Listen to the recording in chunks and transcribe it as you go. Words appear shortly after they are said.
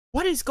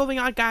What is going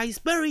on, guys?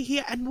 Buirry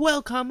here, and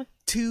welcome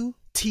to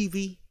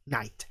TV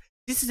Night.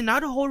 This is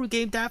another horror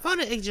game that I found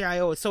at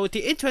HIO. So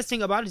the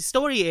interesting about the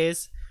story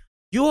is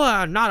you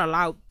are not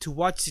allowed to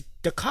watch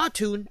the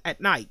cartoon at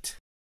night.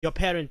 Your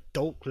parents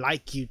don't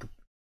like you to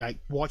like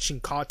watching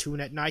cartoon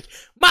at night.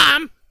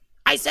 Mom,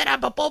 I said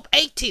I'm above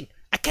 18.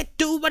 I can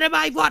do whatever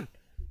I want.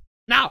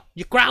 Now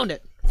you're grounded.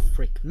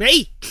 Freak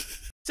me.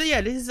 So yeah,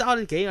 this is all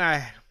the game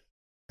I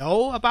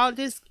know about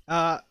this.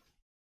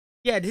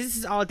 Yeah, this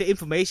is all the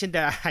information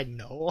that I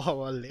know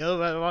a little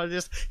bit about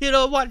this. You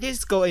know what?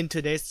 Let's go into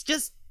this.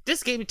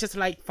 This game is just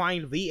like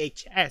find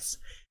VHS,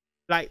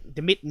 like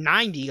the mid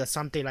 '90s or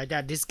something like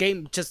that. This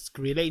game just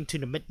relating to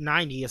the mid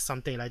 '90s or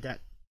something like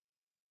that.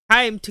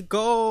 Time to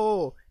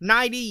go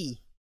 90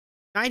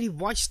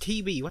 watch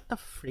TV. What the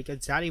freak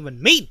does that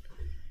even mean?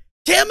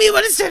 Tell me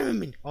what does that even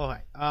mean?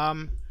 Alright,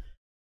 I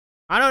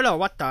don't know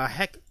what the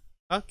heck.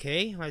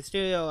 Okay, my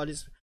stereo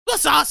is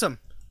that's awesome.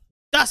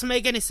 Doesn't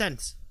make any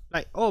sense.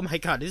 Like, oh my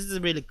god, this is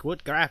a really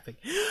good graphic.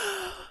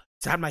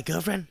 Is that my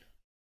girlfriend?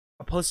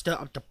 A poster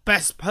of the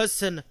best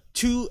person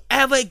to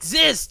ever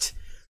exist.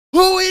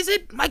 Who is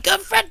it? My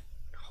girlfriend?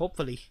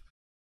 Hopefully.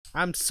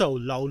 I'm so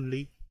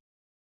lonely.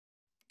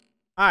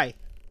 Alright.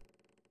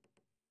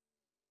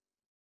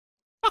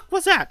 Fuck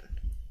was that?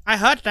 I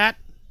heard that.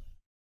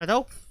 But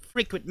don't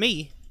freak with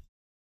me.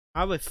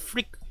 I would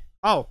freak.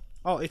 Oh,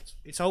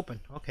 it's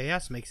open. Okay,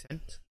 that makes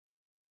sense.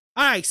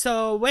 Alright,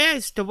 so where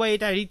is the way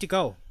that I need to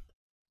go?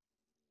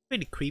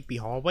 Pretty creepy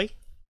hallway.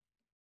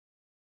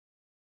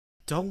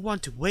 Don't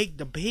want to wake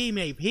the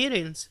my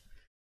parents.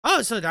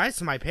 Oh, so that's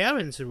my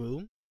parents'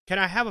 room. Can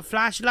I have a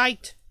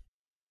flashlight?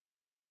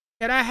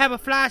 Can I have a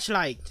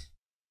flashlight?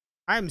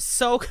 I'm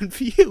so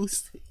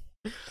confused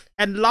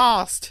and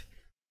lost.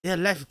 They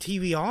left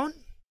TV on?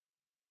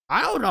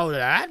 I don't know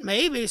that.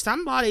 Maybe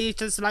somebody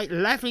just like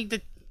left me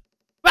the.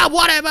 Well,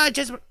 whatever.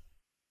 Just.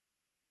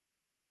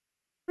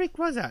 Frick,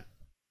 what's that?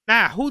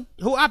 Nah, who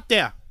up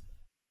there?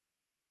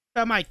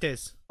 Termite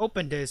this.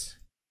 Open this.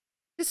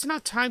 It's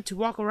not time to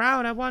walk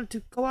around. I want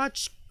to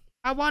watch.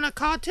 I want a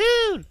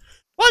cartoon.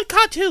 What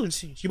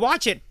cartoons? You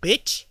watch it,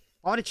 bitch.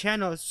 All the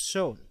channels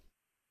shown.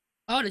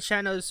 All the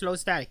channels slow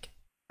static.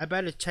 I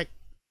better check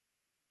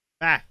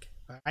back.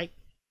 Alright?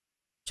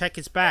 Check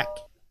his back.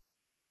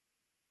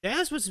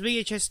 There's was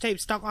VHS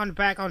tape stuck on the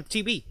back on the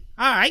TV.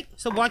 Alright,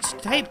 so watch the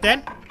tape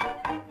then.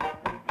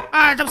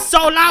 Ah, I'm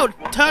so loud.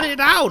 Turn it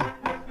down.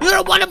 You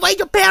don't want to wake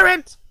your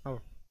parents. Oh.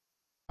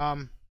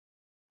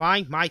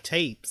 Find my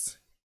tapes.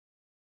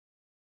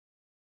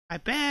 I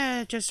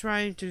bet just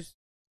trying to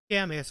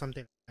scare me or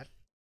something like that.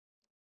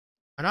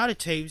 Another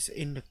tapes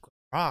in the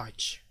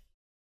garage.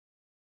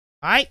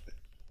 Right?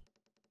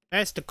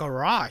 That's the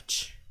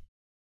garage.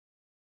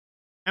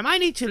 Am I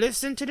need to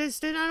listen to this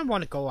then? I don't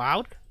want to go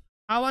out.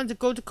 I want to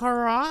go to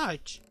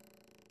garage.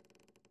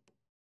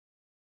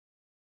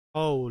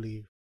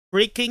 Holy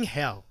freaking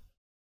hell.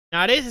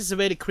 Now this is a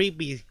very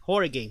creepy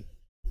horror game.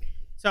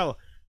 So,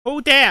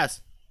 who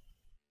dares?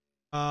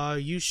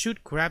 You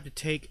should grab the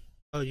take.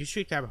 Oh, you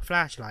should have a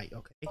flashlight.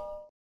 Okay.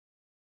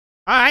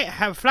 Alright, I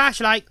have a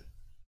flashlight.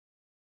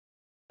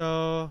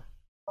 So,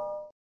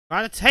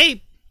 got a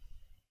tape.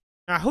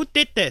 Now, who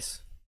did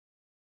this?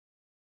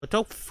 But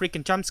don't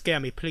freaking jump scare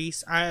me,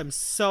 please. I am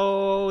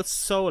so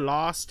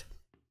lost.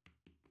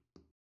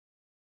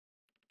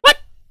 What?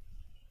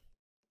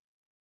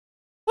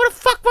 What the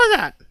fuck was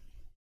that?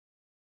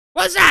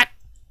 What was that?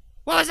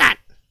 What was that?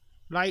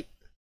 Like,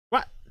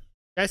 what?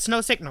 There's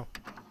no signal.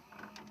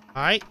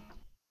 Alright.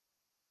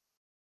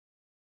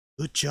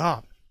 Good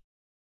job.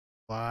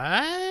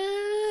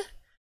 What?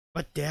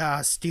 But there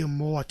are still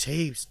more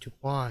tapes to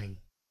find.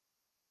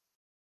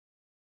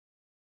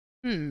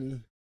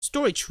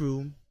 Storage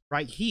room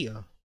right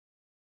here.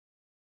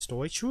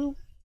 Storage room?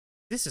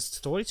 This is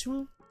storage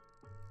room?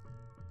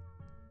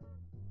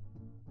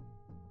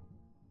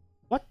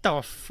 What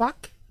the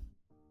fuck?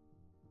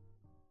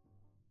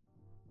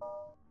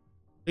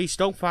 Please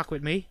don't fuck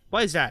with me.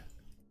 What is that?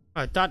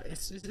 I thought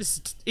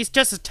it's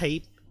just a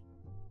tape.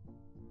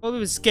 Oh, we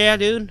were scared,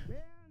 dude.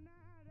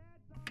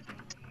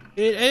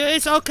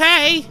 It's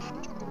okay.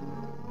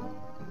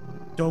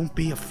 Don't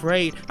be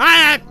afraid.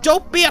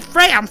 Don't be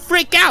afraid. I'm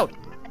freaked out.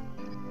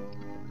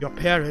 Your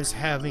parents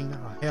having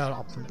a hell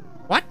of me.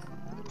 What?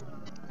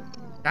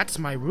 That's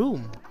my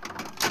room.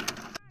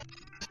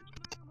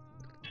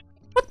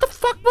 What the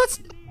fuck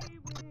was?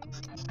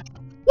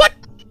 What?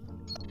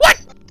 What?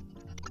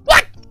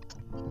 What?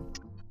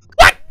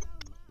 What?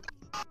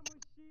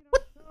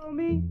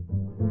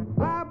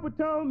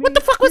 What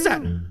the fuck was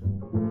that?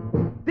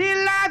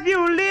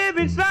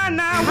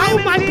 How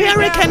my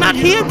parents cannot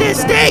hear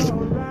this thing?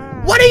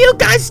 What are you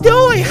guys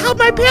doing? How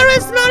my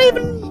parents not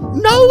even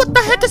know what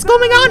the heck is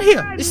going on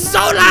here? It's so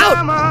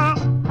loud.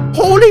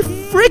 Holy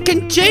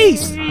freaking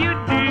jeez.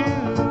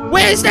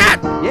 Where is that?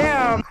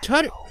 Yeah.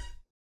 Turn it.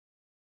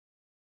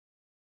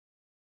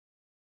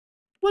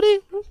 What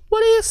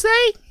do you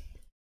say?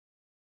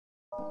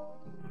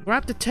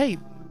 Grab the tape.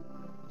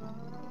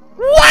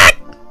 What?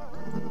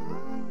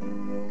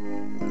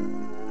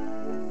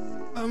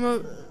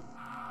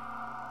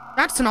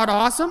 That's not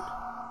awesome.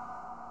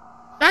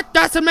 That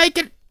doesn't make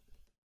it.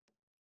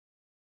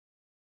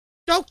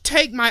 Don't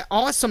take my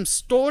awesome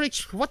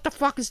storage. What the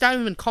fuck is that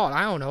even called?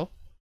 I don't know.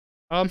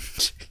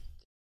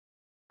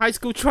 High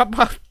school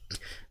dropout.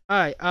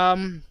 Alright,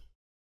 alright,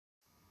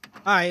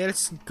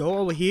 let's go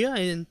over here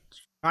and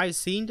try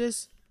seeing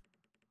this.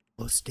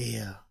 What's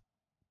there?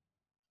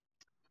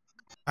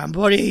 I'm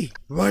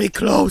really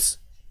close.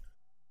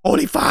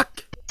 Holy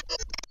fuck!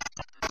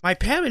 My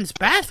parents'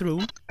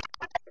 bathroom?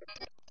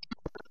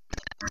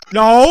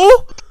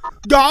 No!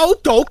 No,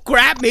 don't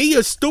grab me,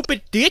 you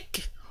stupid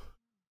dick!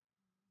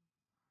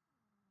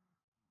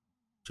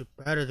 You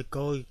better to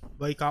go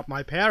wake up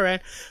my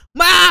parent.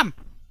 Mom!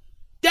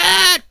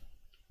 Dad!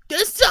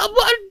 There's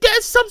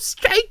some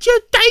stranger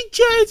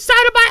danger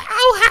inside of my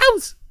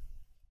house!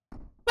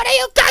 What are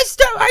you guys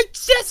doing? Are you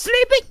just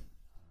sleeping?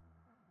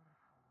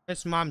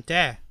 There's Mom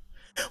there.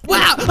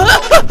 Wow! What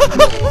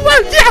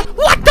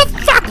the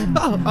fuck?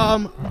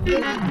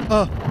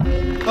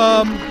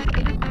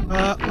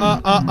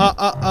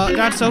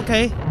 That's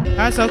okay.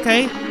 That's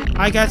okay.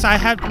 I guess I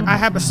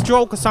have a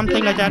stroke or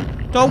something like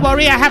that. Don't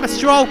worry, I have a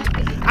stroke.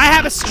 I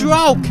have a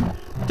stroke.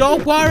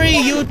 Don't worry,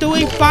 you're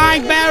doing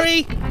fine,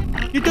 Barry.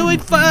 You're doing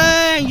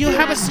fine. You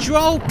have a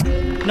stroke.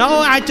 No,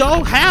 I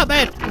don't have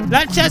it.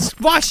 Let's just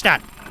watch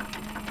that.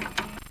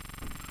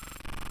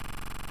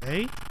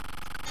 Hey,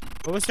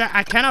 what was that?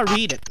 I cannot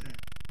read it.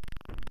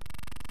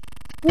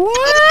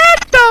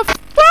 What the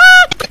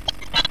fuck?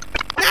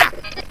 Ah,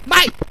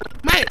 Mike,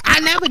 I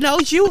never know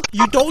you.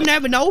 You don't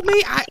never know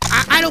me.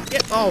 I don't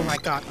get. Oh my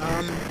god.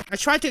 I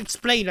tried to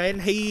explain it,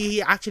 and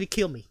he actually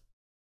killed me.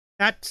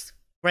 That's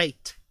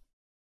great.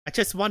 I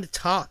just want to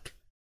talk,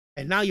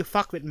 and now you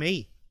fuck with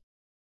me.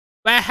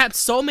 But I have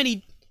so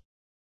many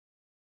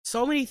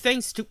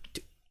things to.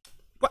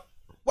 What?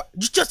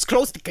 You just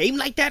close the game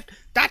like that?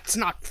 That's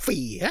not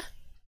fair.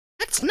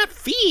 That's not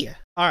fair.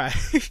 All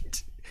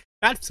right.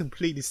 That's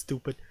completely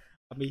stupid.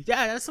 I mean,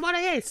 yeah, that's what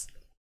it is.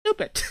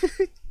 Stupid.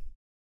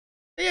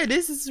 Yeah,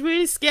 this is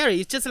really scary.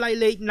 It's just like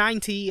late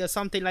 90 or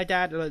something like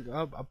that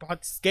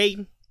about this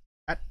game.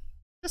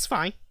 That's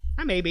fine.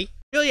 Maybe.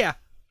 Oh yeah,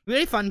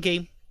 really fun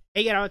game.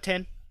 8 out of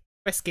 10.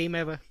 Best game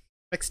ever.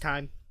 Next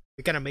time,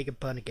 we're gonna make it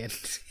fun again.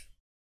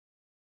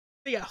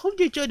 So yeah, hope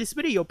you enjoyed this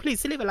video.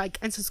 Please leave a like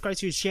and subscribe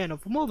to the channel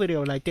for more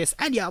videos like this.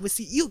 And yeah, I will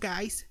see you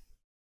guys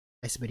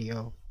next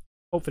video.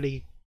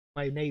 Hopefully,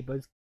 my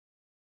neighbors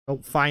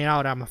don't find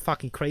out I'm a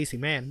fucking crazy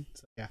man.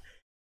 So yeah.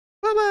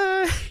 Bye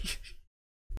bye.